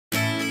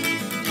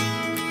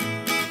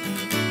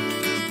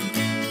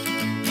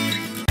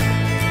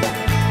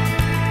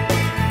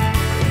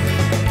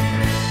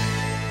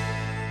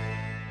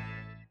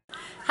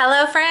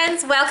Hello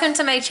friends, welcome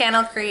to my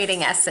channel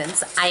Creating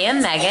Essence. I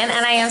am Megan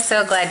and I am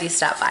so glad you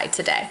stopped by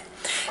today.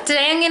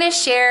 Today I'm going to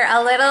share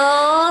a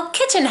little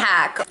kitchen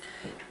hack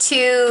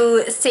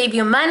to save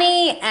you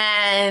money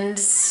and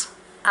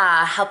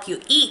help you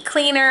eat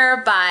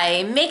cleaner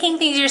by making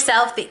things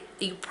yourself that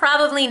you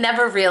probably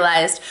never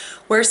realized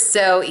were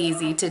so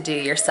easy to do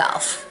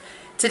yourself.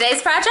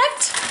 Today's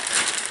project?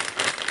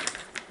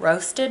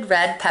 Roasted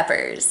red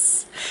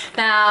peppers.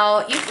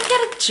 Now, you can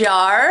get a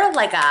jar,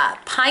 like a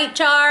pint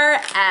jar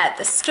at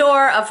the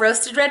store of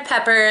roasted red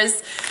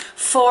peppers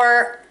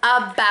for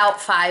about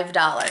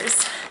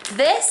 $5.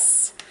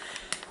 This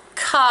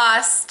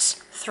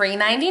cost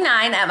 $3.99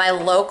 at my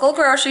local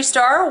grocery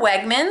store,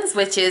 Wegmans,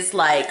 which is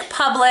like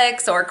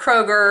Publix or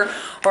Kroger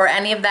or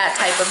any of that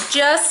type of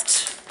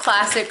just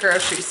classic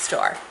grocery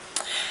store.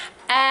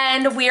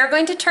 And we are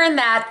going to turn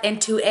that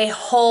into a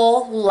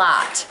whole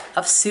lot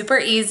of super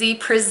easy,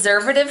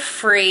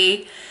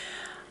 preservative-free,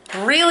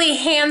 really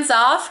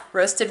hands-off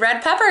roasted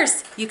red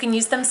peppers. You can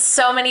use them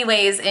so many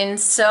ways in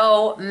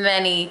so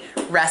many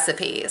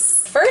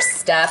recipes. First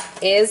step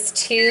is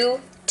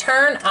to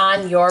turn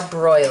on your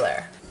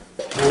broiler.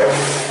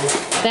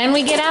 Then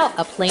we get out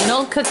a plain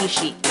old cookie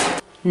sheet.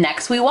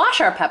 Next, we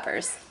wash our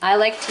peppers. I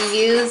like to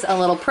use a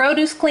little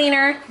produce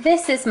cleaner.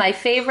 This is my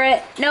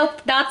favorite. Nope,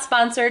 not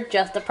sponsored,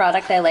 just a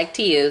product I like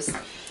to use.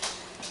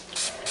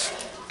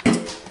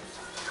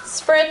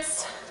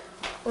 Spritz,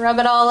 rub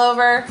it all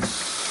over.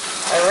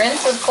 I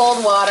rinse with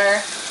cold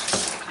water,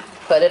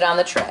 put it on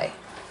the tray.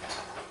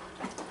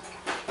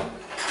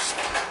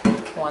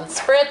 One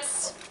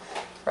spritz,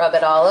 rub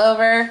it all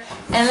over,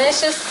 and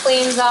this just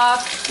cleans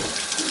off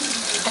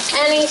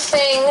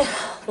anything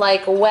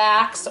like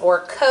wax or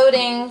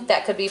coating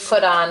that could be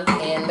put on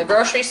in the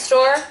grocery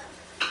store.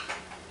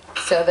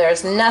 So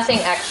there's nothing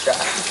extra,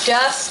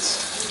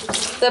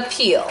 just the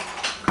peel.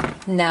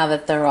 Now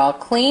that they're all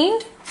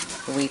cleaned,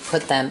 we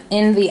put them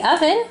in the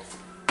oven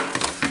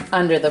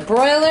under the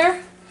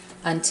broiler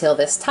until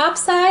this top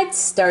side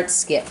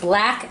starts to get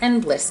black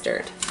and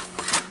blistered.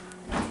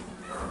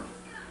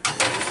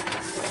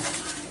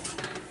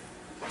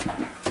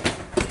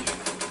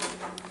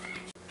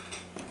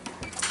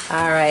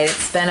 All right,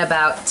 it's been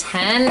about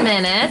 10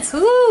 minutes.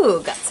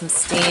 Ooh, got some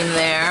steam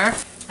there.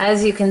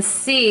 As you can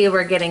see,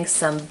 we're getting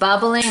some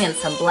bubbling and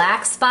some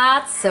black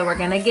spots, so we're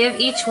gonna give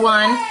each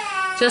one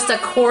just a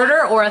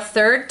quarter or a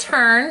third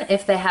turn.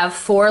 If they have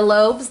 4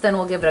 lobes, then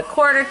we'll give it a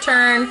quarter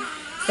turn.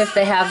 If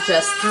they have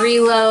just 3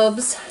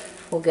 lobes,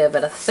 we'll give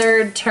it a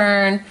third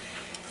turn,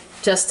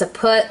 just to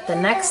put the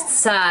next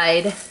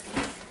side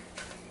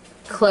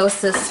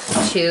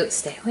closest to,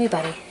 stay away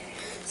buddy,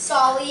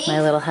 Sorry. my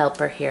little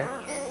helper here.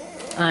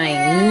 I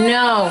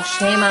know,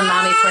 shame on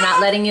mommy for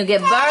not letting you get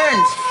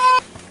burned.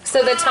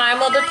 So the time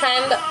will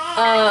depend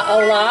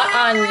a lot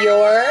on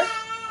your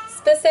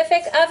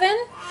specific oven.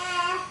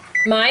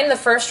 Mine, the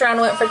first round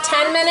went for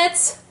 10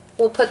 minutes.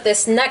 We'll put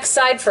this next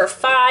side for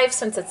 5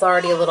 since it's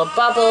already a little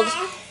bubbled,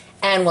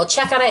 and we'll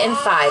check on it in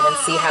 5 and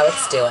see how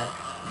it's doing.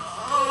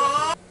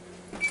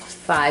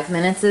 5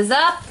 minutes is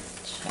up.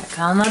 Check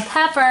on the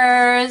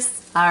peppers.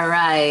 All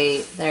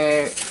right,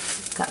 they're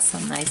got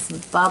some nice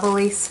and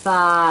bubbly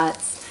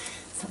spots.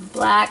 Some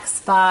black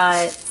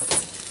spots.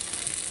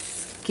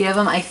 Give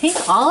them, I think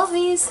all of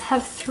these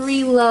have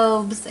 3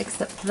 lobes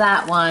except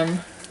that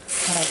one.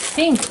 But I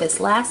think this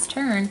last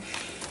turn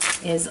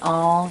is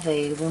all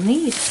they will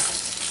need.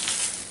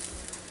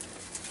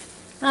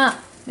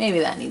 Maybe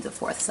that needs a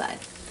 4th side.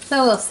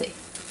 So we'll see.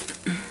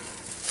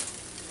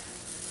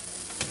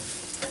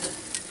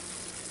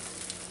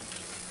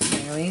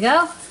 There we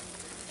go.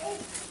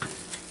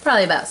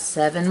 Probably about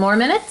 7 more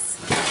minutes.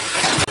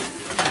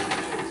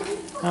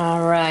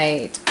 All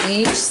right,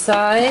 each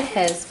side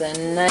has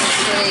been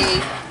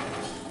nicely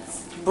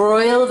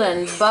broiled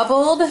and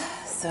bubbled.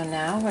 So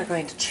now we're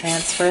going to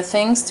transfer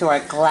things to our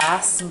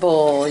glass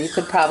bowl. You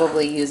could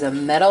probably use a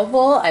metal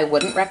bowl. I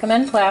wouldn't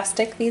recommend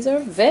plastic. These are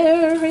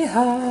very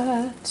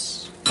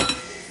hot.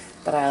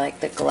 But I like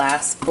the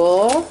glass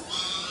bowl.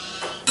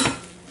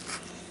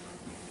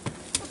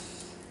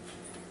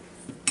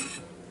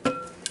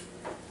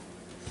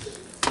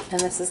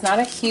 And this is not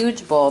a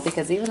huge bowl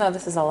because even though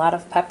this is a lot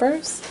of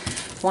peppers,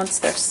 once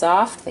they're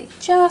soft, they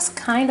just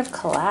kind of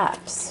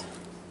collapse.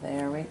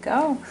 There we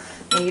go.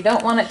 Now you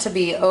don't want it to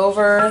be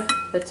over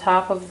the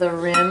top of the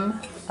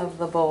rim of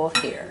the bowl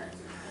here,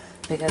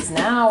 because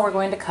now we're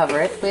going to cover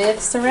it with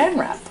saran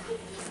wrap.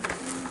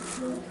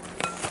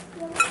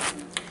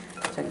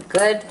 It's a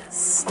good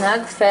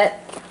snug fit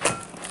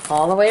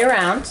all the way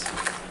around,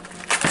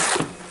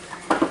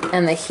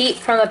 and the heat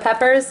from the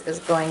peppers is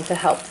going to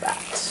help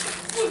that.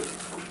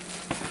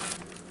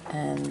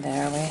 And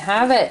there we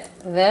have it.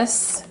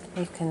 This,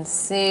 you can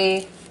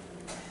see,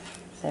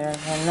 there's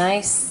a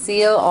nice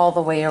seal all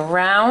the way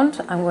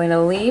around. I'm going to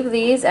leave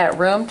these at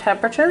room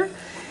temperature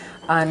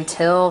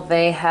until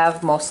they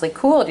have mostly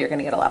cooled. You're going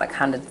to get a lot of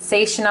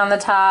condensation on the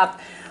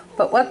top.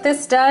 But what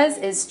this does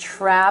is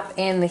trap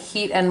in the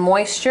heat and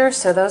moisture,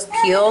 so those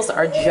peels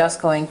are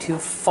just going to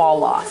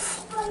fall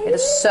off. It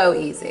is so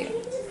easy.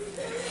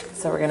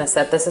 So we're gonna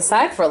set this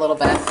aside for a little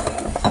bit.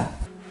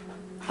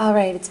 All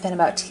right, it's been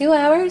about 2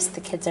 hours. The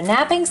kids are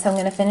napping, so I'm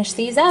gonna finish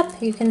these up.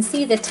 You can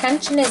see the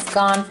tension is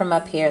gone from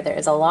up here. There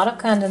is a lot of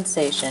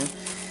condensation,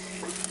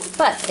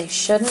 but they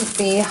shouldn't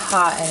be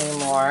hot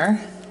anymore.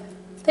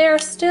 They're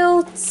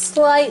still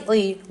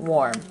slightly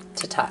warm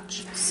to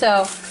touch,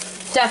 so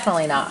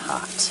definitely not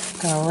hot.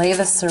 I'm gonna lay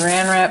the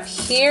saran wrap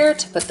here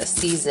to put the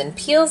seasoned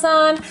peels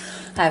on.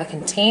 I have a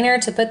container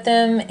to put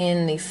them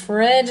in the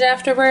fridge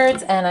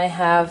afterwards, and I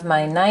have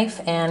my knife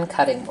and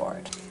cutting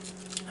board.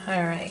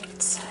 All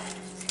right.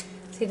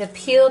 See, the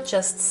peel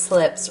just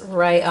slips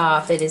right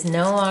off. It is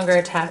no longer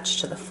attached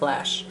to the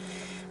flesh,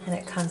 and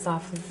it comes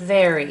off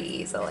very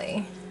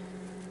easily.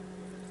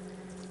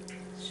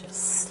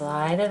 Just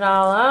slide it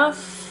all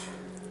off.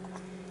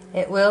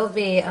 It will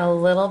be a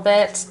little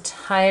bit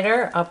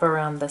tighter up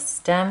around the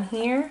stem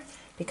here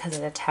because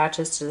it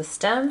attaches to the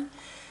stem,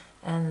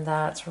 and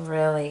that's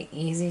really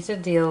easy to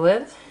deal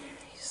with.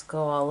 You just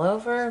go all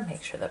over,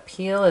 make sure the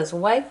peel is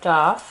wiped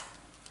off,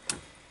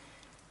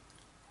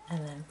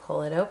 and then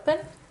pull it open.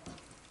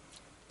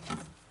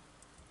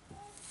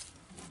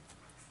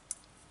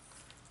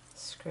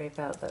 Scrape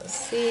out those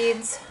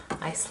seeds.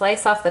 I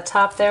slice off the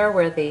top there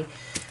where the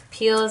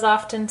peel is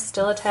often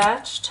still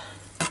attached.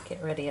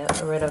 Get rid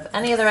of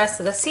any of the rest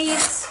of the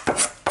seeds.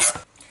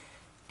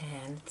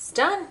 And it's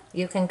done.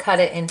 You can cut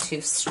it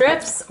into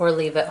strips or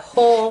leave it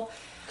whole.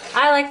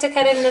 I like to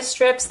cut it into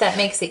strips. That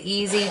makes it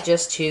easy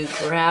just to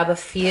grab a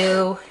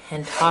few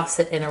and toss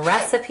it in a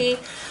recipe.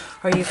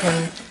 Or you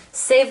can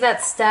save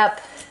that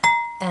step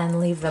and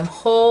leave them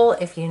whole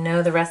if you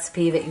know the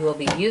recipe that you will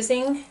be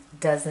using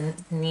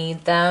doesn't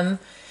need them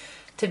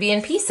to be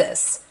in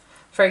pieces.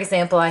 For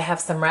example, I have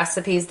some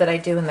recipes that I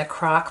do in the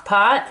crock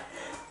pot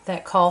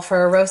that call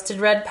for a roasted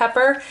red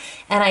pepper,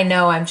 and I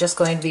know I'm just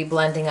going to be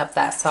blending up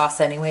that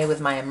sauce anyway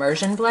with my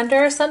immersion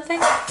blender or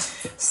something.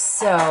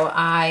 So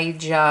I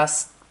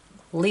just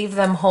leave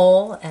them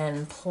whole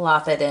and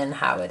plop it in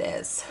how it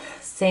is.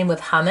 Same with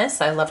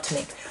hummus. I love to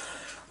make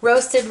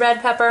roasted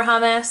red pepper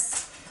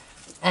hummus,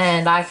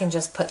 and I can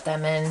just put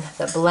them in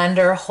the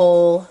blender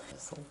whole,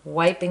 just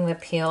wiping the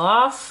peel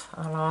off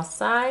on all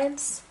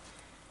sides,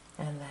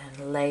 and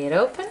then lay it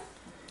open.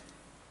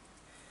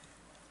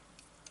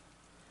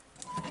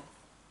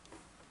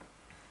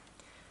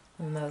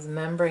 And those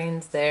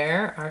membranes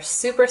there are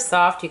super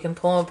soft. You can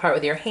pull them apart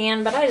with your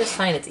hand, but I just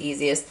find it's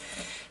easiest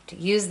to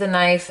use the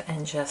knife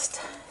and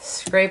just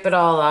scrape it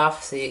all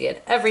off so you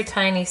get every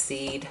tiny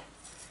seed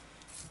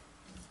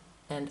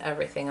and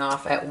everything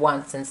off at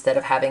once instead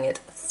of having it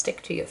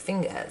stick to your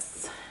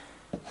fingers.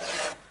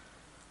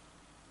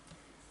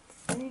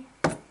 See?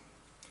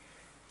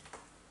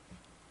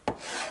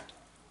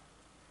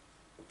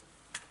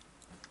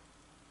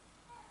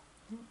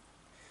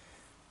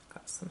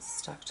 Got some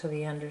stuck to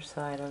the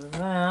underside of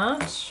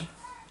that.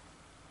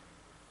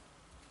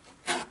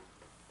 There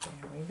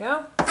we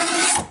go.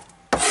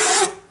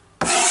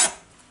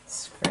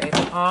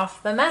 Scrape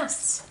off the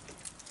mess.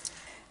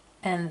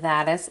 And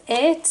that is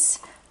it.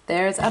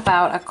 There's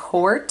about a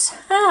quart,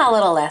 a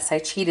little less. I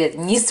cheated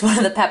and used one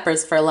of the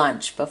peppers for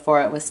lunch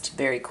before it was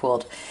very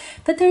cooled.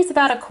 But there's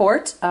about a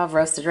quart of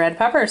roasted red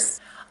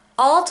peppers.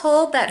 All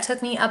told, that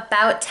took me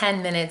about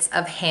 10 minutes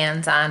of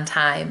hands-on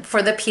time.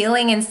 For the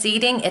peeling and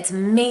seeding, it's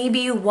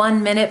maybe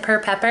 1 minute per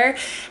pepper,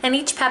 and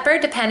each pepper,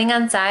 depending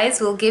on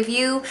size, will give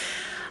you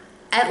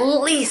at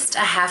least a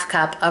half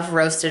cup of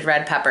roasted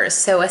red peppers.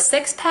 So a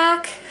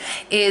 6-pack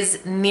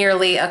is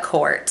nearly a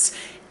quart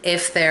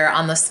if they're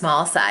on the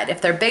small side. If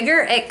they're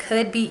bigger, it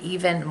could be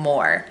even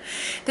more.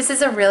 This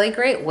is a really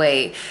great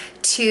way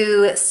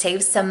to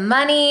save some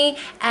money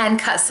and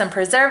cut some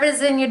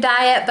preservatives in your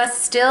diet, but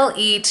still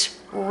eat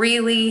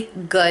really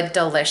good,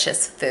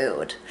 delicious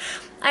food.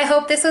 I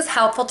hope this was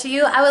helpful to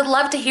you. I would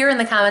love to hear in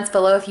the comments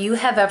below if you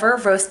have ever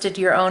roasted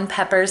your own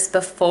peppers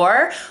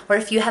before, or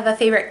if you have a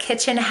favorite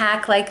kitchen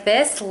hack like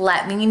this,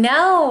 let me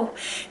know.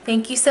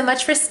 Thank you so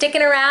much for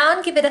sticking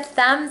around. Give it a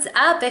thumbs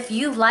up if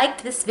you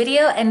liked this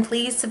video, and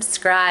please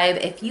subscribe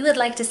if you would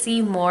like to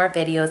see more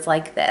videos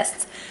like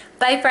this.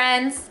 Bye,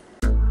 friends.